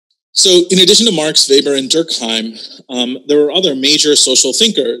So in addition to Marx, Weber, and Durkheim, there were other major social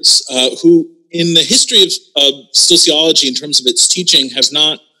thinkers who, in the history of sociology in terms of its teaching, have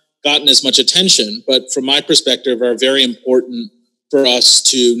not gotten as much attention, but from my perspective are very important for us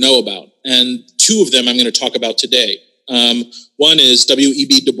to know about. And two of them I'm going to talk about today. One is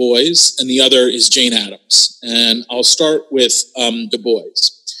W.E.B. Du Bois, and the other is Jane Addams. And I'll start with Du Bois.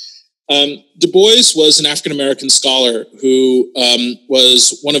 Du Bois was an African-American scholar who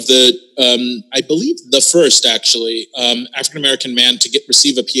was one of the, I believe the first actually, African-American man to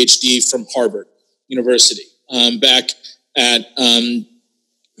receive a PhD from Harvard University. Back at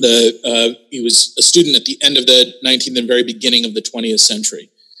he was a student at the end of the 19th and very beginning of the 20th century,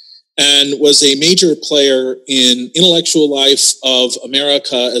 and was a major player in intellectual life of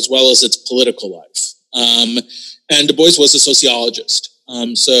America as well as its political life. And Du Bois was a sociologist.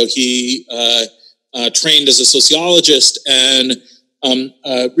 So he trained as a sociologist and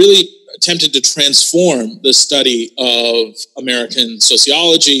really attempted to transform the study of American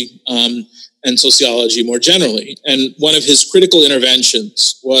sociology and sociology more generally. And one of his critical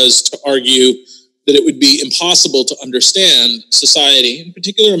interventions was to argue that it would be impossible to understand society, in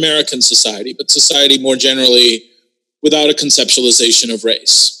particular American society, but society more generally, without a conceptualization of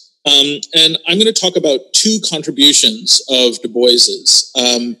race. And I'm going to talk about two contributions of Du Bois's.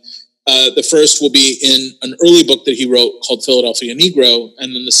 The first will be in an early book that he wrote called Philadelphia Negro,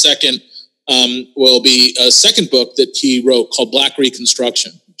 and then the second will be a second book that he wrote called Black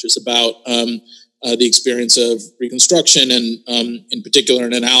Reconstruction, which is about the experience of Reconstruction and in particular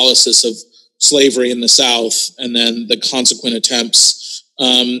an analysis of slavery in the South and then the consequent attempts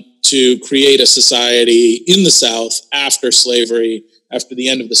to create a society in the South after slavery, after the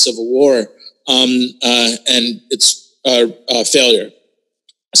end of the Civil War, and its failure.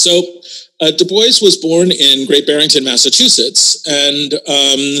 So Du Bois was born in Great Barrington, Massachusetts, and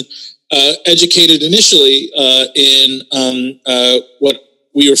educated initially in what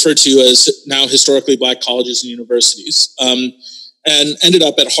we refer to as now historically Black colleges and universities, and ended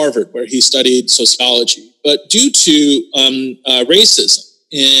up at Harvard, where he studied sociology. But due to racism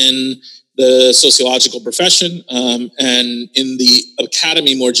in the sociological profession and in the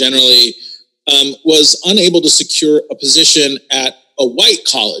academy more generally, was unable to secure a position at a white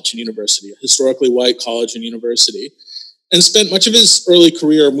college and university, a historically white college and university, and spent much of his early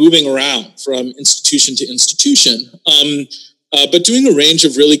career moving around from institution to institution, but doing a range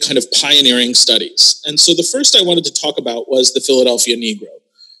of really kind of pioneering studies. And so the first I wanted to talk about was the Philadelphia Negro,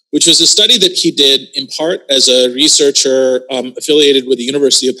 which was a study that he did in part as a researcher affiliated with the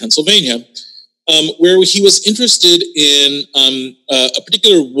University of Pennsylvania, where he was interested in a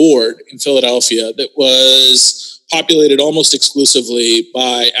particular ward in Philadelphia that was populated almost exclusively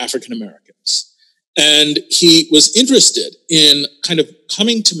by African Americans. And he was interested in kind of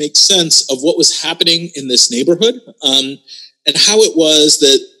coming to make sense of what was happening in this neighborhood and how it was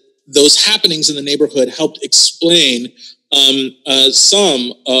that those happenings in the neighborhood helped explain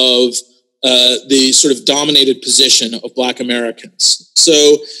some of the sort of dominated position of Black Americans. So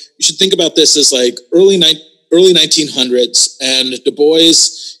you should think about this as like early 1900s, and Du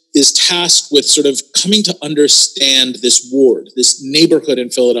Bois is tasked with sort of coming to understand this ward, this neighborhood in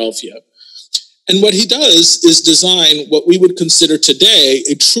Philadelphia. And what he does is design what we would consider today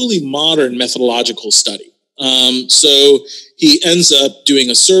a truly modern methodological study. So he ends up doing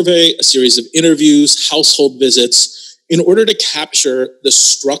a survey, a series of interviews, household visits, in order to capture the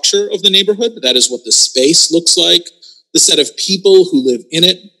structure of the neighborhood. That is what the space looks like, the set of people who live in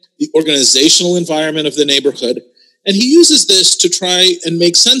it, the organizational environment of the neighborhood. And he uses this to try and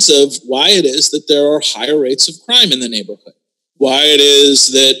make sense of why it is that there are higher rates of crime in the neighborhood, why it is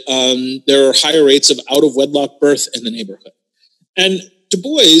that there are higher rates of out-of-wedlock birth in the neighborhood. And Du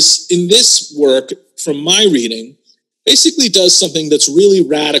Bois, in this work, from my reading, basically does something that's really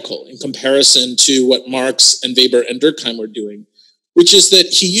radical in comparison to what Marx and Weber and Durkheim were doing, which is that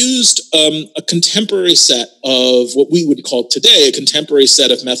he used a contemporary set of what we would call today a contemporary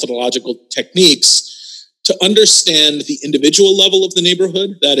set of methodological techniques to understand the individual level of the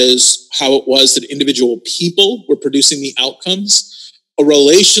neighborhood, that is, how it was that individual people were producing the outcomes, a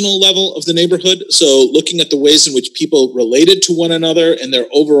relational level of the neighborhood, so looking at the ways in which people related to one another and their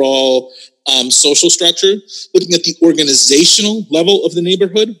overall social structure, looking at the organizational level of the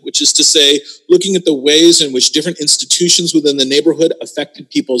neighborhood, which is to say, looking at the ways in which different institutions within the neighborhood affected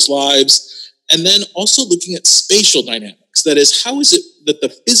people's lives, and then also looking at spatial dynamics. That is, how is it that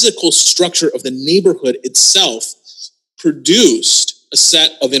the physical structure of the neighborhood itself produced a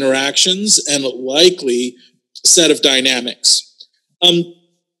set of interactions and a likely set of dynamics?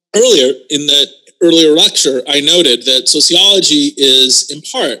 Earlier in the earlier lecture, I noted that sociology is, in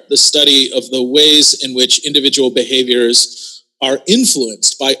part, the study of the ways in which individual behaviors are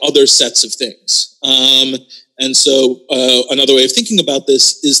influenced by other sets of things. And so another way of thinking about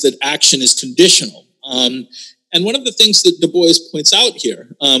this is that action is conditional. And one of the things that DuBois points out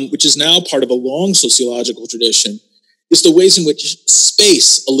here, which is now part of a long sociological tradition, is the ways in which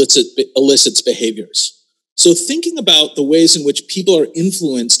space elicits behaviors. So thinking about the ways in which people are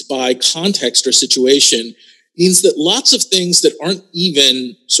influenced by context or situation means that lots of things that aren't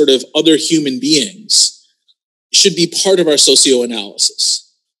even sort of other human beings should be part of our socioanalysis.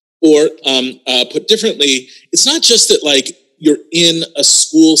 Or put differently, it's not just that like you're in a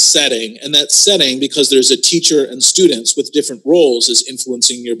school setting and that setting, because there's a teacher and students with different roles, is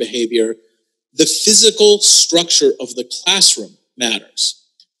influencing your behavior. The physical structure of the classroom matters.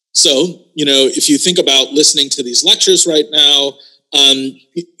 So, you know, if you think about listening to these lectures right now,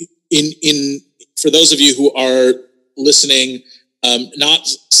 for those of you who are listening, not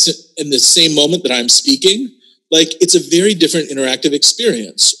in the same moment that I'm speaking, like it's a very different interactive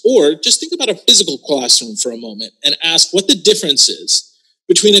experience. Or just think about a physical classroom for a moment and ask what the difference is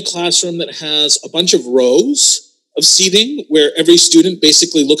between a classroom that has a bunch of rows of seating where every student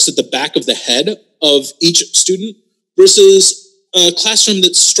basically looks at the back of the head of each student versus a classroom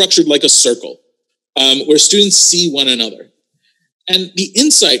that's structured like a circle, where students see one another. And the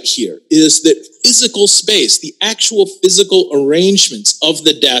insight here is that physical space, the actual physical arrangements of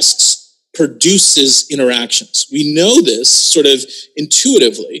the desks, produces interactions. We know this sort of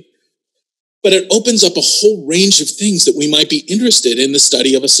intuitively, but it opens up a whole range of things that we might be interested in the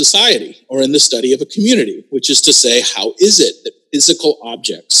study of a society or in the study of a community, which is to say, how is it that physical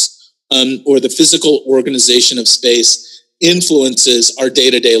objects or the physical organization of space influences our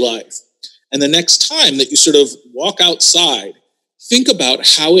day-to-day life? And the next time that you sort of walk outside, think about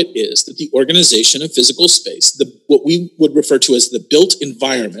how it is that the organization of physical space, what we would refer to as the built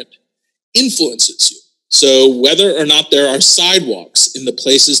environment, influences you. So whether or not there are sidewalks in the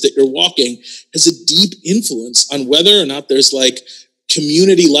places that you're walking has a deep influence on whether or not there's like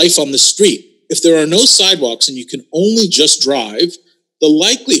community life on the street. If there are no sidewalks and you can only just drive, the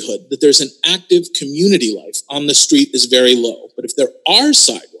likelihood that there's an active community life on the street is very low. But if there are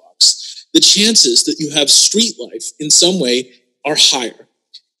sidewalks, the chances that you have street life in some way are higher.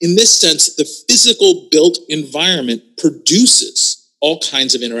 In this sense, the physical built environment produces all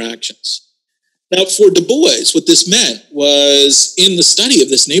kinds of interactions. Now, for DuBois, what this meant was in the study of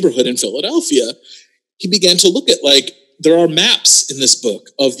this neighborhood in Philadelphia, he began to look at like, there are maps in this book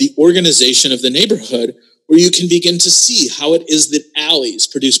of the organization of the neighborhood where you can begin to see how it is that alleys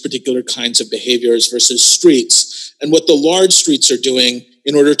produce particular kinds of behaviors versus streets, and what the large streets are doing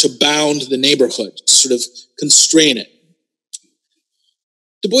in order to bound the neighborhood, to sort of constrain it.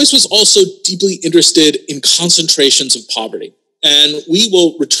 DuBois was also deeply interested in concentrations of poverty. And we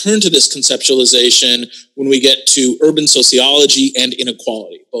will return to this conceptualization when we get to urban sociology and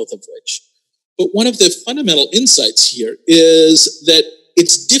inequality, both of which. But one of the fundamental insights here is that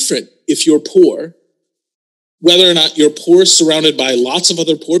it's different if you're poor, whether or not you're poor surrounded by lots of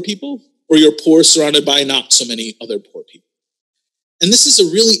other poor people, or you're poor surrounded by not so many other poor people. And this is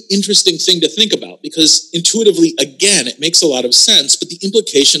a really interesting thing to think about because intuitively, again, it makes a lot of sense, but the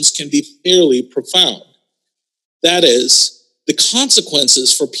implications can be fairly profound. That is, the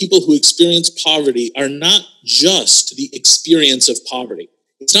consequences for people who experience poverty are not just the experience of poverty.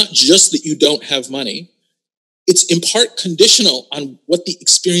 It's not just that you don't have money. It's in part conditional on what the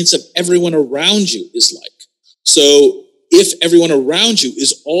experience of everyone around you is like. So if everyone around you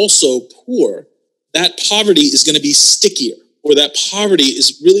is also poor, that poverty is going to be stickier, or that poverty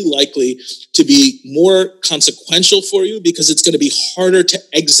is really likely to be more consequential for you because it's going to be harder to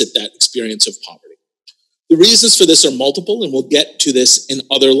exit that experience of poverty. The reasons for this are multiple, and we'll get to this in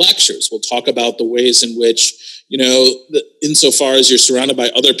other lectures. We'll talk about the ways in which, you know, insofar as you're surrounded by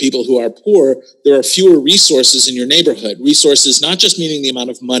other people who are poor, there are fewer resources in your neighborhood. Resources not just meaning the amount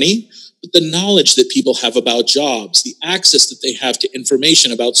of money, but the knowledge that people have about jobs, the access that they have to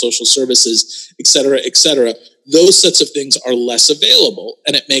information about social services, et cetera, et cetera. Those sets of things are less available,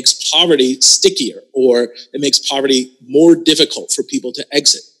 and it makes poverty stickier, or it makes poverty more difficult for people to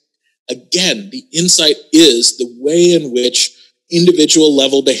exit. Again, the insight is the way in which individual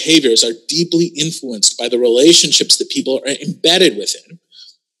level behaviors are deeply influenced by the relationships that people are embedded within.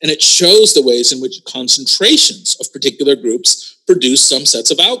 And it shows the ways in which concentrations of particular groups produce some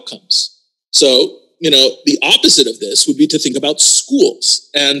sets of outcomes. So, you know, the opposite of this would be to think about schools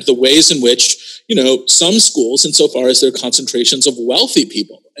and the ways in which, you know, some schools, insofar as they're concentrations of wealthy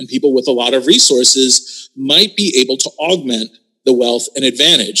people and people with a lot of resources, might be able to augment the wealth and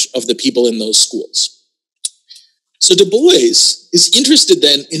advantage of the people in those schools. So Du Bois is interested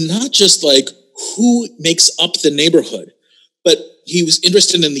then in not just like who makes up the neighborhood, but he was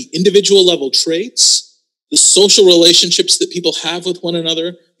interested in the individual level traits, the social relationships that people have with one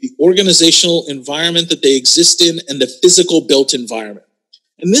another, the organizational environment that they exist in, and the physical built environment.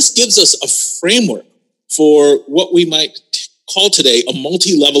 And this gives us a framework for what we might call today a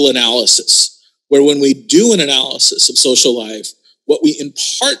multi-level analysis, where when we do an analysis of social life, what we in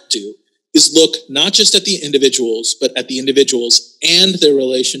part do is look not just at the individuals, but at the individuals and their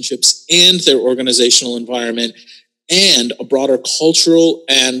relationships and their organizational environment and a broader cultural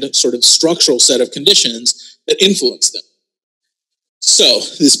and sort of structural set of conditions that influence them. So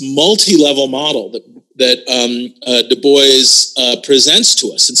this multi-level model that Du Bois presents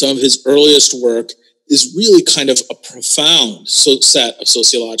to us in some of his earliest work is really kind of a profound set of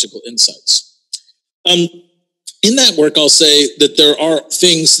sociological insights. In that work, I'll say that there are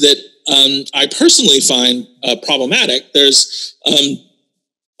things that I personally find problematic. There's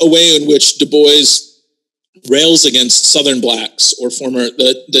a way in which Du Bois rails against Southern blacks or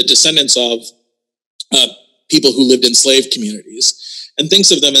the descendants of people who lived in slave communities and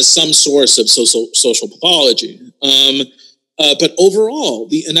thinks of them as some source of social pathology. But overall,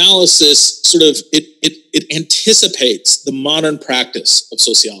 the analysis sort of, it anticipates the modern practice of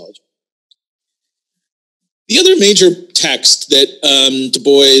sociology. The other major text that Du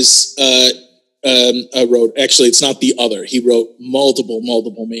Bois wrote, actually it's not the other, he wrote multiple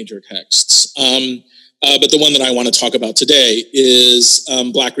major texts. But the one that I want to talk about today is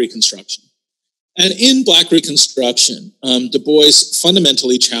Black Reconstruction. And in Black Reconstruction, Du Bois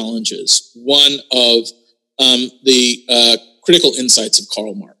fundamentally challenges one of the critical insights of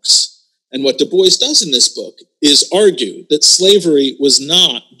Karl Marx. And what Du Bois does in this book is argue that slavery was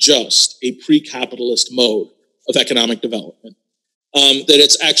not just a pre-capitalist mode of economic development, that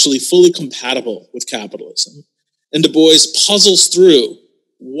it's actually fully compatible with capitalism. And Du Bois puzzles through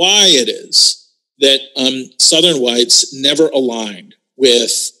why it is that Southern whites never aligned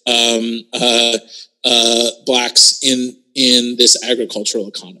with blacks in this agricultural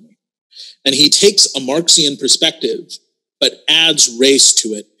economy. And he takes a Marxian perspective, but adds race to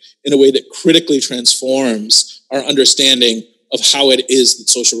it in a way that critically transforms our understanding of how it is that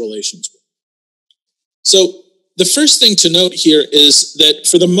social relations work. So the first thing to note here is that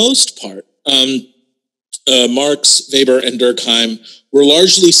for the most part, Marx, Weber, and Durkheim were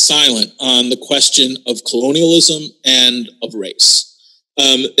largely silent on the question of colonialism and of race.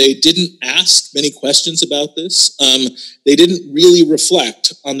 They didn't ask many questions about this. They didn't really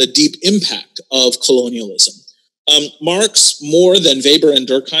reflect on the deep impact of colonialism. Marx, more than Weber and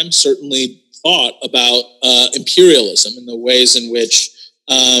Durkheim, certainly thought about imperialism and the ways in which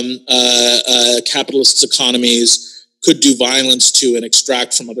capitalist economies could do violence to and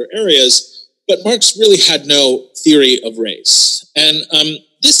extract from other areas, but Marx really had no theory of race. And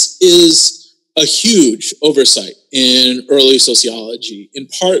this is a huge oversight in early sociology, in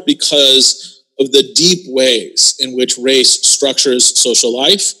part because of the deep ways in which race structures social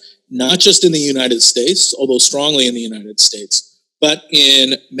life, not just in the United States, although strongly in the United States, but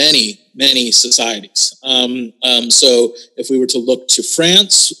in many, many societies. So if we were to look to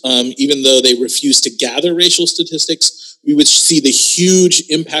France, even though they refused to gather racial statistics, we would see the huge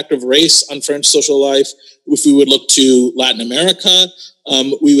impact of race on French social life. If we would look to Latin America,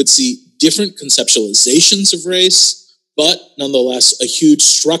 we would see different conceptualizations of race, but nonetheless a huge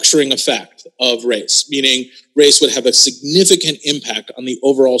structuring effect of race, meaning race would have a significant impact on the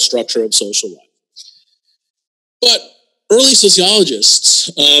overall structure of social life. But early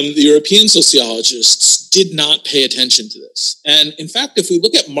sociologists, the European sociologists, did not pay attention to this. And in fact, if we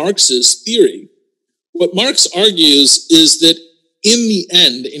look at Marx's theory, what Marx argues is that in the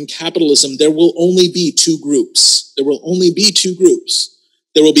end, in capitalism, there will only be two groups. There will only be two groups.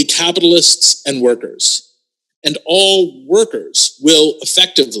 There will be capitalists and workers. And all workers will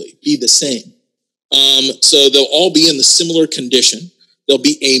effectively be the same. So they'll all be in the similar condition. There'll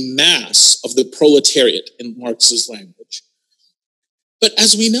be a mass of the proletariat in Marx's language. But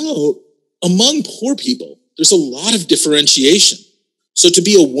as we know, among poor people, there's a lot of differentiation. So to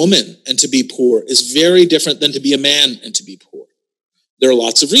be a woman and to be poor is very different than to be a man and to be poor. There are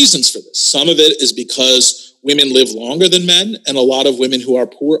lots of reasons for this. Some of it is because women live longer than men, and a lot of women who are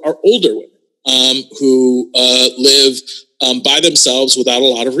poor are older women who live by themselves without a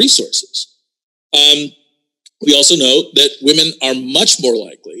lot of resources. We also know that women are much more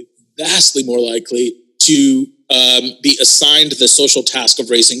likely, vastly more likely, to be assigned the social task of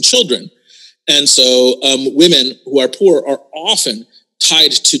raising children. And so women who are poor are often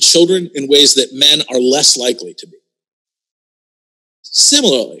tied to children in ways that men are less likely to be.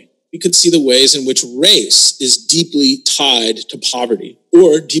 Similarly, we could see the ways in which race is deeply tied to poverty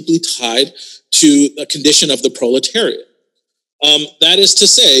or deeply tied to a condition of the proletariat. That is to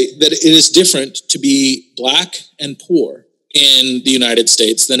say that it is different to be black and poor in the United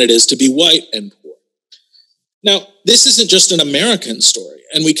States than it is to be white and poor. Now, this isn't just an American story,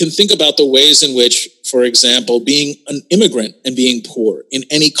 and we can think about the ways in which, for example, being an immigrant and being poor in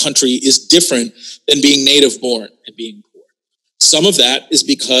any country is different than being native born and being poor. Some of that is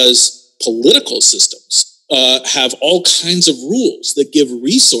because political systems have all kinds of rules that give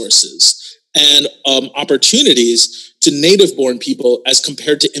resources and opportunities to native-born people as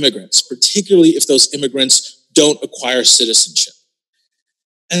compared to immigrants, particularly if those immigrants don't acquire citizenship.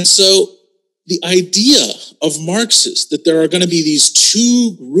 And so the idea of Marx is that there are going to be these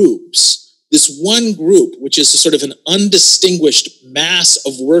two groups, this one group, which is a sort of an undistinguished mass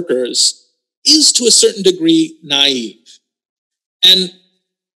of workers, is to a certain degree naive. And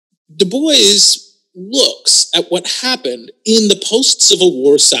DuBois looks at what happened in the post-Civil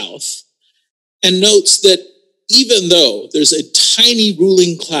War South and notes that even though there's a tiny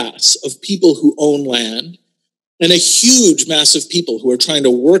ruling class of people who own land and a huge mass of people who are trying to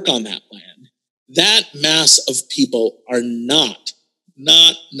work on that land, that mass of people are not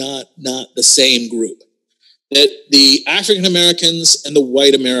the same group. That the African Americans and the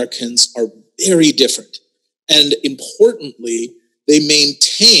white Americans are very different. And importantly, they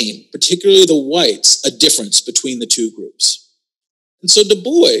maintain, particularly the whites, a difference between the two groups. And so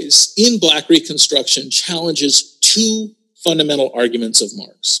DuBois, in Black Reconstruction, challenges two fundamental arguments of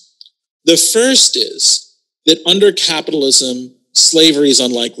Marx. The first is that under capitalism, slavery is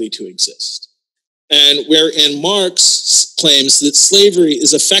unlikely to exist. And wherein Marx claims that slavery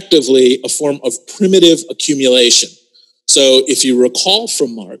is effectively a form of primitive accumulation. So if you recall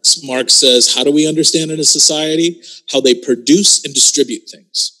from Marx, Marx says, how do we understand in a society? How they produce and distribute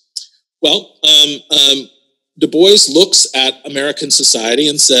things. Well, DuBois looks at American society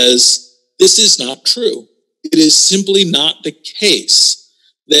and says, this is not true. It is simply not the case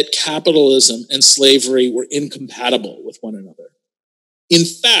that capitalism and slavery were incompatible with one another. In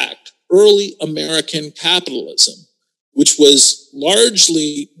fact, early American capitalism, which was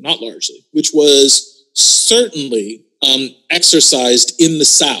which was certainly exercised in the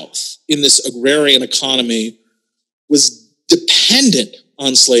South, in this agrarian economy, was dependent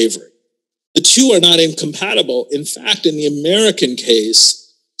on slavery. The two are not incompatible. In fact, in the American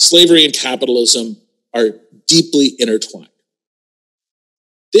case, slavery and capitalism are deeply intertwined.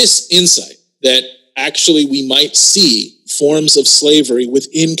 This insight that actually we might see forms of slavery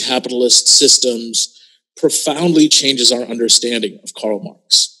within capitalist systems profoundly changes our understanding of Karl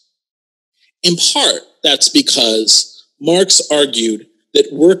Marx. In part, that's because Marx argued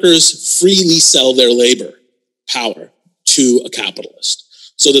that workers freely sell their labor power to a capitalist.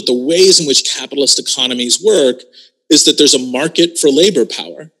 So that the ways in which capitalist economies work is that there's a market for labor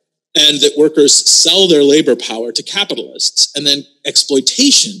power and that workers sell their labor power to capitalists. And then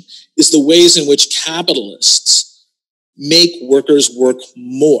exploitation is the ways in which capitalists make workers work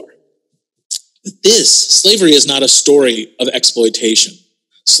more. Slavery is not a story of exploitation.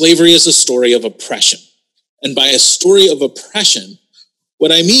 Slavery is a story of oppression. And by a story of oppression,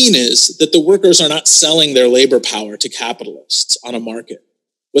 what I mean is that the workers are not selling their labor power to capitalists on a market.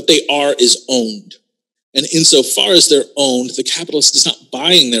 What they are is owned. And insofar as they're owned, the capitalist is not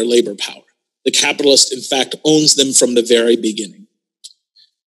buying their labor power. The capitalist, in fact, owns them from the very beginning.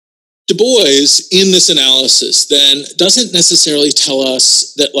 DuBois, in this analysis, then doesn't necessarily tell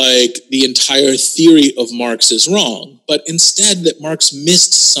us that, the entire theory of Marx is wrong, but instead that Marx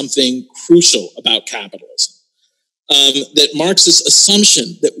missed something crucial about capitalism. That Marx's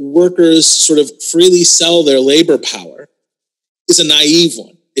assumption that workers sort of freely sell their labor power is a naive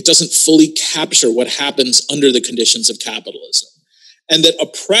one. It doesn't fully capture what happens under the conditions of capitalism. And that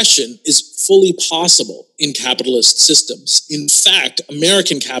oppression is fully possible in capitalist systems. In fact,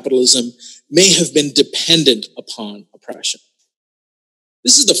 American capitalism may have been dependent upon oppression.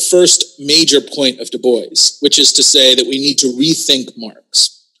 This is the first major point of DuBois, which is to say that we need to rethink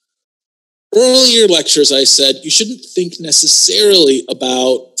Marx. Earlier lectures, I said you shouldn't think necessarily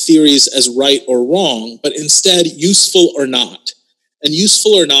about theories as right or wrong, but instead useful or not. And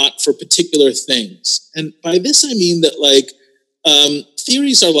useful or not for particular things. And by this I mean that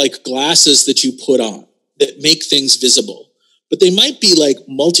theories are like glasses that you put on that make things visible. But they might be like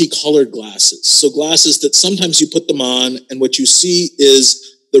multicolored glasses. So glasses that sometimes you put them on and what you see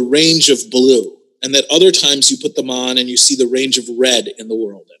is the range of blue. And that other times you put them on and you see the range of red in the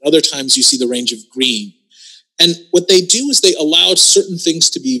world. And other times you see the range of green. And what they do is they allow certain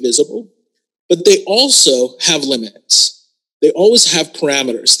things to be visible, but they also have limits. They always have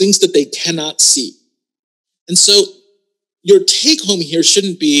parameters, things that they cannot see. And so your take home here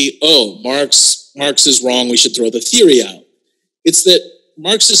shouldn't be, oh, Marx is wrong, we should throw the theory out. It's that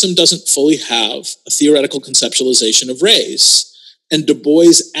Marxism doesn't fully have a theoretical conceptualization of race, and Du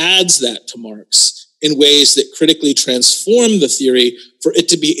Bois adds that to Marx in ways that critically transform the theory for it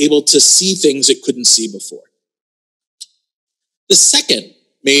to be able to see things it couldn't see before. The second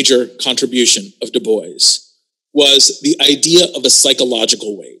major contribution of Du Bois was the idea of a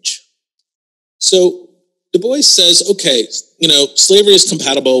psychological wage. So Du Bois says, okay, slavery is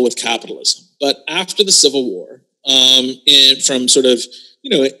compatible with capitalism, but after the Civil War, from sort of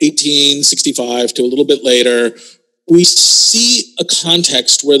 1865 to a little bit later, we see a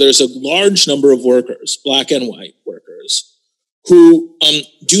context where there's a large number of workers, black and white workers, who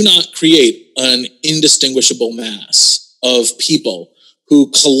do not create an indistinguishable mass of people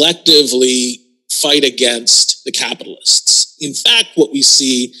who collectively fight against the capitalists. In fact, what we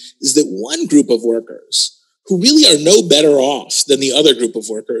see is that one group of workers who really are no better off than the other group of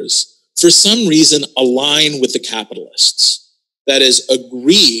workers, for some reason align with the capitalists. That is,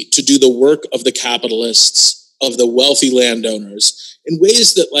 agree to do the work of the capitalists, of the wealthy landowners, in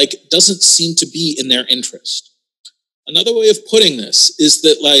ways that doesn't seem to be in their interest. Another way of putting this is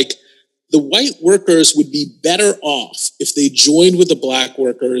that the white workers would be better off if they joined with the black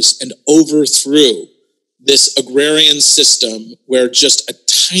workers and overthrew this agrarian system where just a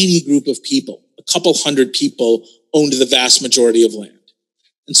tiny group of people, a couple hundred people, owned the vast majority of land.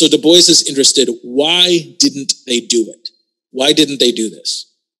 And so Du Bois is interested, why didn't they do it? Why didn't they do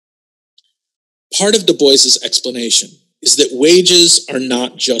this? Part of Du Bois's explanation is that wages are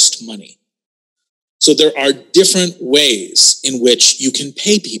not just money. So there are different ways in which you can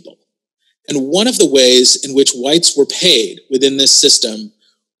pay people. And one of the ways in which whites were paid within this system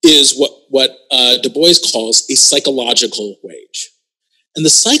is what Du Bois calls a psychological wage. And the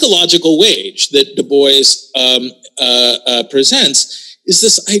psychological wage that Du Bois presents is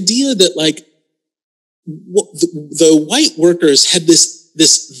this idea that the white workers had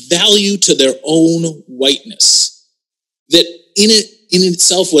this value to their own whiteness that in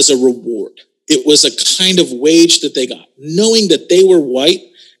itself was a reward. It was a kind of wage that they got. Knowing that they were white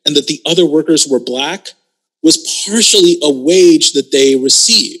and that the other workers were black was partially a wage that they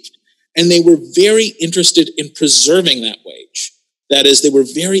received. And they were very interested in preserving that wage. That is, they were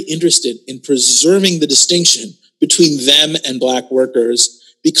very interested in preserving the distinction between them and black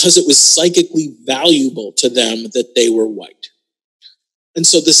workers because it was psychically valuable to them that they were white. And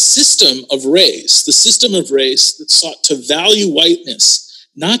so the system of race that sought to value whiteness,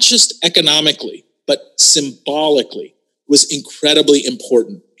 not just economically, but symbolically, was incredibly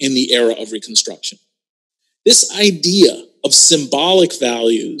important in the era of Reconstruction. This idea of symbolic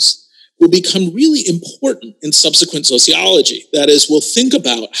values will become really important in subsequent sociology. That is, we'll think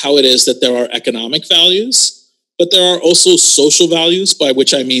about how it is that there are economic values, but there are also social values, by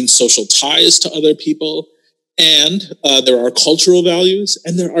which I mean social ties to other people, and there are cultural values,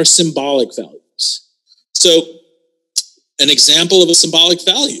 and there are symbolic values. So an example of a symbolic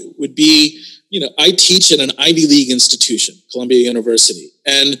value would be, I teach at an Ivy League institution, Columbia University,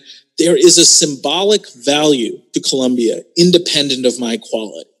 and there is a symbolic value to Columbia independent of my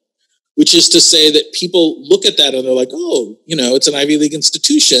quality, which is to say that people look at that and they're like, oh, it's an Ivy League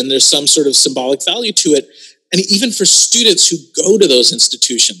institution. There's some sort of symbolic value to it. And even for students who go to those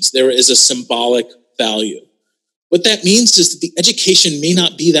institutions, there is a symbolic value. What that means is that the education may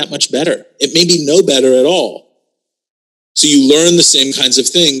not be that much better. It may be no better at all. So you learn the same kinds of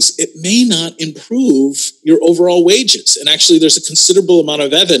things. It may not improve your overall wages. And actually, there's a considerable amount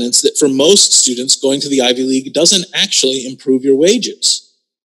of evidence that for most students, going to the Ivy League doesn't actually improve your wages.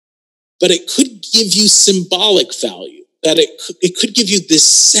 But it could give you symbolic value. That it could give you this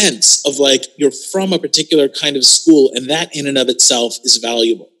sense of you're from a particular kind of school, and that in and of itself is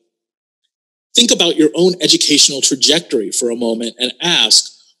valuable. Think about your own educational trajectory for a moment and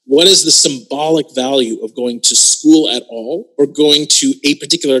ask, what is the symbolic value of going to school at all or going to a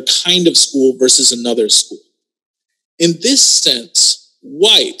particular kind of school versus another school? In this sense,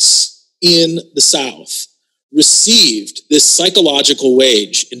 whites in the South received this psychological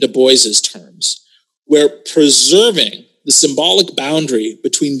wage in Du Bois's terms, where preserving the symbolic boundary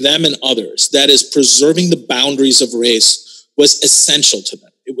between them and others, that is, preserving the boundaries of race, was essential to them.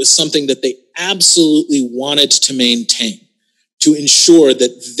 It was something that they absolutely wanted to maintain to ensure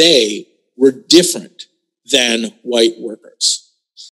that they were different than white workers.